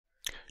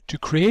To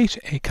create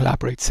a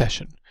Collaborate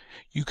session,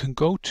 you can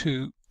go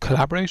to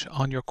Collaborate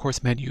on your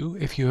course menu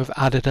if you have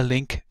added a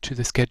link to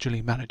the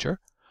scheduling manager,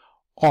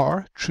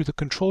 or through the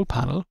control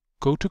panel,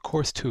 go to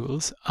Course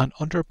Tools, and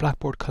under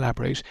Blackboard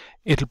Collaborate,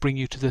 it'll bring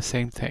you to the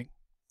same thing.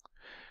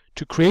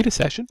 To create a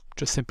session,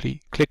 just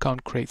simply click on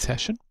Create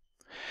Session,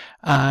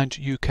 and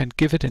you can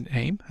give it a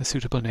name, a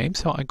suitable name.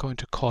 So I'm going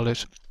to call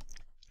it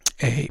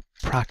a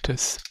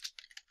practice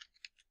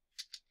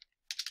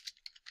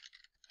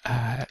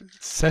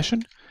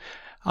session,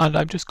 and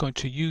I'm just going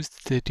to use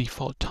the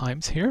default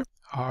times here,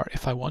 or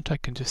if I want I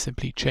can just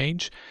simply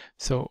change.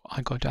 So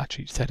I'm going to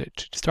actually set it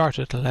to start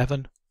at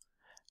 11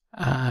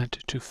 and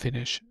to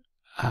finish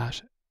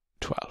at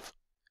 12.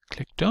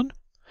 Click Done,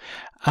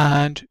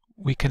 and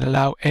we can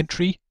allow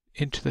entry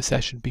into the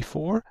session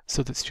before,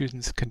 so that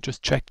students can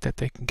just check that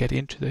they can get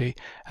into the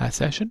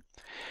session,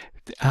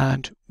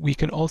 and we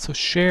can also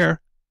share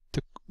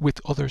with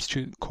other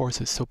student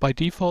courses. So by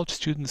default,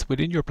 students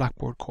within your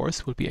Blackboard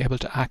course will be able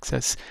to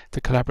access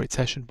the Collaborate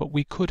session, but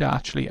we could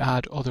actually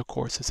add other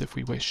courses if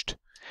we wished.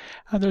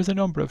 And there's a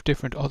number of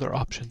different other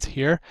options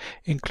here,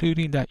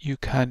 including that you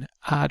can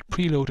add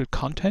preloaded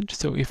content.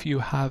 So if you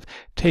have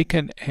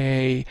taken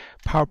a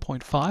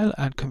PowerPoint file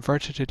and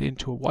converted it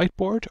into a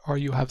whiteboard, or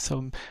you have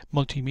some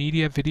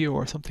multimedia video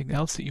or something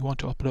else that you want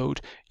to upload,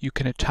 you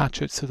can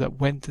attach it so that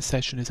when the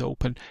session is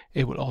open,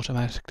 it will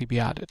automatically be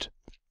added.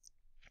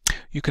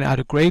 You can add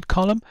a grade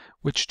column,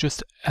 which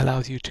just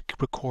allows you to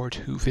record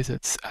who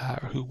visits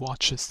or who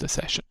watches the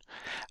session.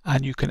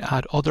 And you can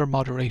add other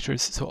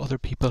moderators, so other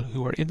people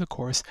who are in the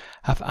course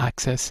have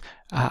access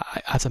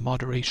as a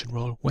moderation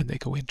role when they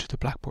go into the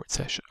Blackboard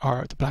session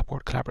or the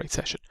Blackboard Collaborate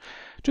session.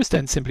 Just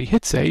then simply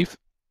hit save,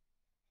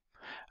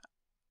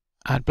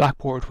 and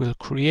Blackboard will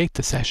create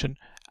the session,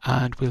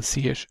 and we'll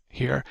see it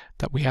here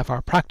that we have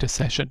our practice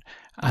session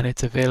and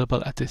it's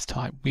available at this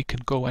time. We can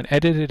go and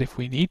edit it if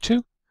we need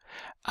to.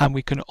 And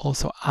we can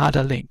also add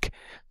a link.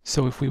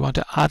 So if we want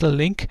to add a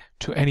link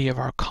to any of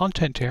our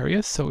content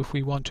areas, so if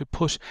we want to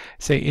put,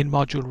 say in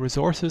module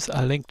resources,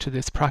 a link to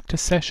this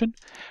practice session,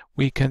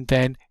 we can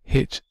then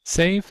hit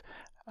save.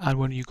 And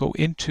when you go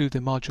into the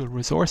module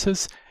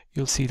resources,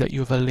 you'll see that you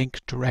have a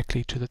link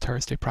directly to the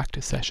Thursday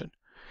practice session.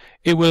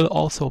 It will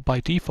also by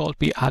default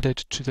be added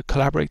to the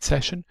Collaborate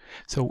session.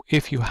 So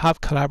if you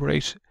have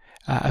Collaborate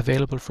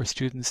available for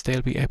students,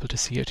 they'll be able to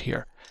see it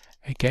here.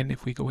 Again,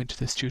 if we go into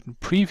the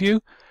student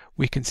preview,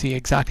 we can see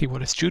exactly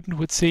what a student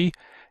would see.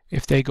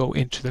 If they go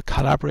into the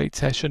Collaborate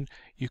session,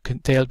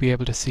 they'll be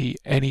able to see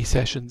any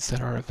sessions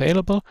that are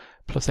available,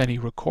 plus any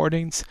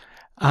recordings.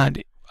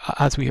 And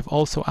as we have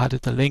also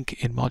added the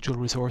link in module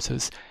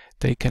resources,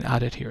 they can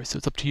add it here. So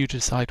it's up to you to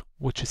decide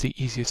which is the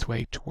easiest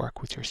way to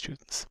work with your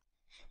students.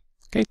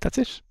 Okay, that's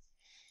it.